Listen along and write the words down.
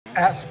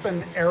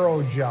Aspen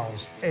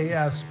Aerogels,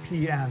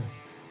 ASPN.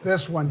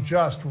 This one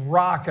just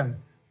rocking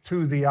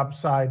to the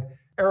upside.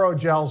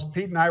 Aerogels,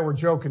 Pete and I were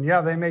joking.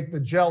 Yeah, they make the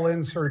gel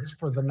inserts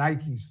for the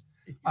Nikes.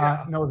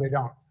 No, they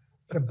don't.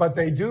 But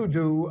they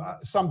do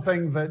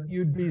something that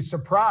you'd be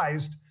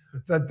surprised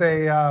that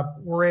they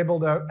were able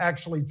to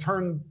actually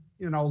turn,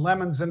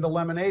 lemons into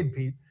lemonade,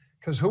 Pete.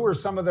 Because who are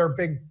some of their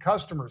big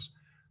customers?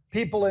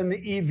 People in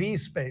the EV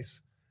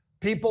space,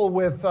 people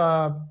with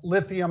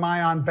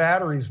lithium-ion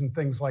batteries and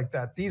things like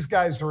that. These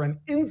guys are an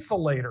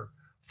insulator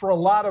for a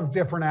lot of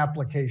different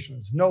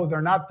applications. No,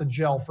 they're not the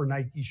gel for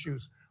Nike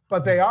shoes,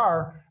 but they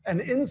are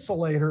an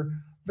insulator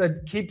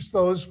that keeps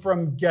those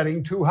from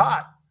getting too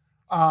hot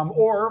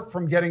or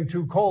from getting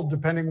too cold,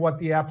 depending what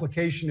the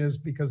application is,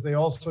 because they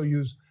also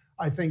use,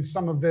 I think,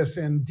 some of this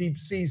in deep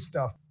sea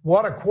stuff.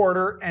 What a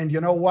quarter. And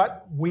you know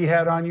what? We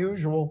had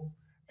unusual,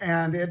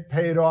 and it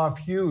paid off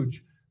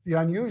huge. The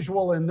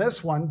unusual in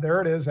this one, there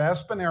it is,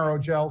 Aspen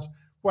Aerogels,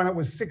 when it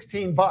was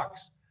 16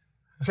 bucks.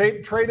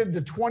 Traded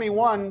to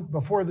 21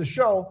 before the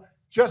show.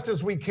 Just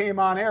as we came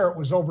on air, it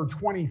was over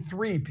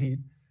 23, Pete.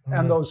 Mm-hmm.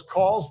 And those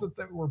calls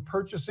that were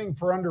purchasing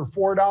for under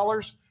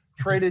 $4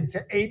 traded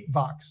to $8.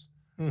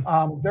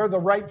 Mm-hmm. They're the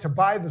right to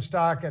buy the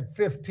stock at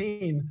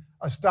 15,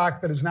 a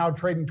stock that is now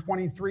trading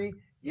 23.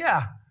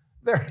 Yeah,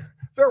 they're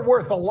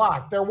worth a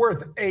lot. They're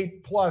worth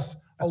 8 plus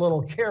a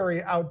little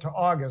carry out to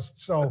August.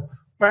 So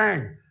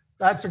bang,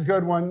 that's a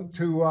good one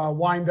to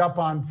wind up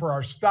on for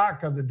our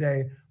stock of the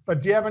day.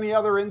 But do you have any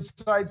other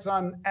insights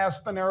on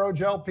Aspen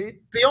Aerogel,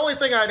 Pete? The only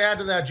thing I'd add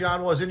to that,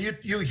 John, was, and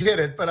you hit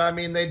it, but I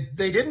mean, they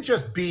didn't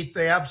just beat,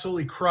 they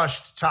absolutely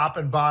crushed top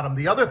and bottom.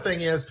 The other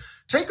thing is,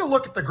 take a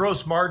look at the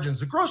gross margins.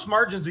 The gross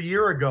margins a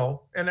year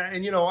ago, and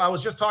I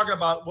was just talking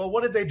about, well,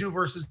 what did they do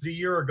versus a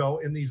year ago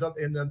in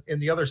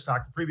the other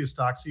stock, the previous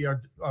stock,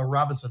 C.R.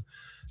 Robinson.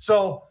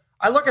 So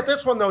I look at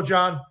this one though,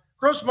 John.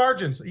 Gross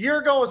margins a year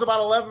ago was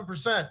about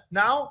 11%.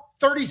 Now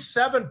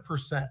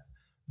 37%.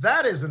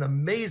 That is an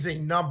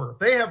amazing number.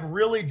 They have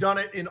really done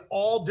it in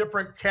all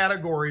different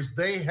categories.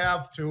 They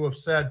have to have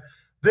said,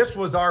 this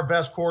was our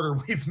best quarter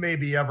we've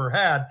maybe ever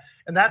had.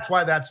 And that's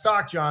why that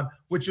stock, John,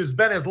 which has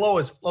been as low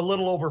as a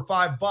little over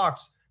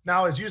 $5,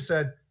 now, as you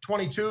said,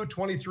 22,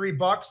 23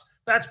 bucks.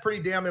 That's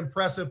pretty damn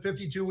impressive.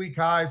 52-week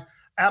highs,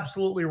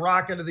 absolutely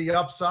rocking to the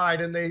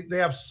upside. And they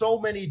have so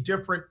many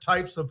different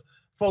types of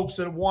folks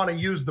that want to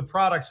use the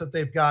products that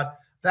they've got.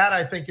 That,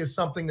 I think, is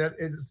something that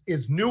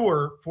is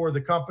newer for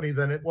the company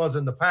than it was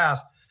in the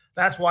past.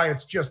 That's why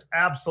it's just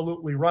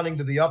absolutely running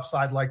to the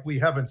upside like we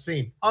haven't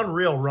seen.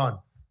 Unreal run.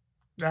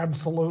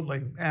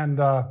 Absolutely. And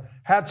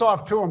hats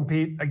off to them,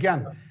 Pete.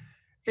 Again,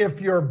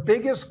 if your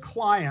biggest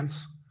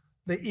clients,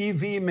 the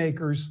EV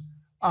makers,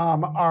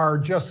 are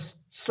just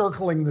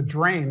circling the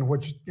drain,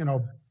 which,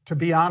 to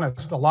be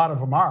honest, a lot of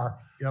them are,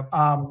 yep.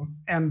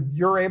 And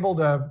you're able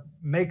to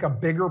make a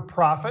bigger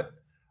profit,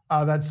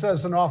 that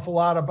says an awful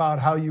lot about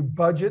how you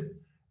budget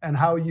and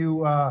how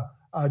you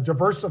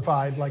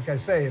diversified. Like I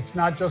say, it's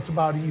not just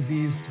about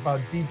EVs, it's about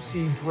deep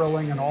sea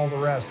drilling and all the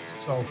rest.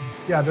 So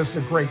yeah, this is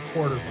a great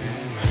quarter.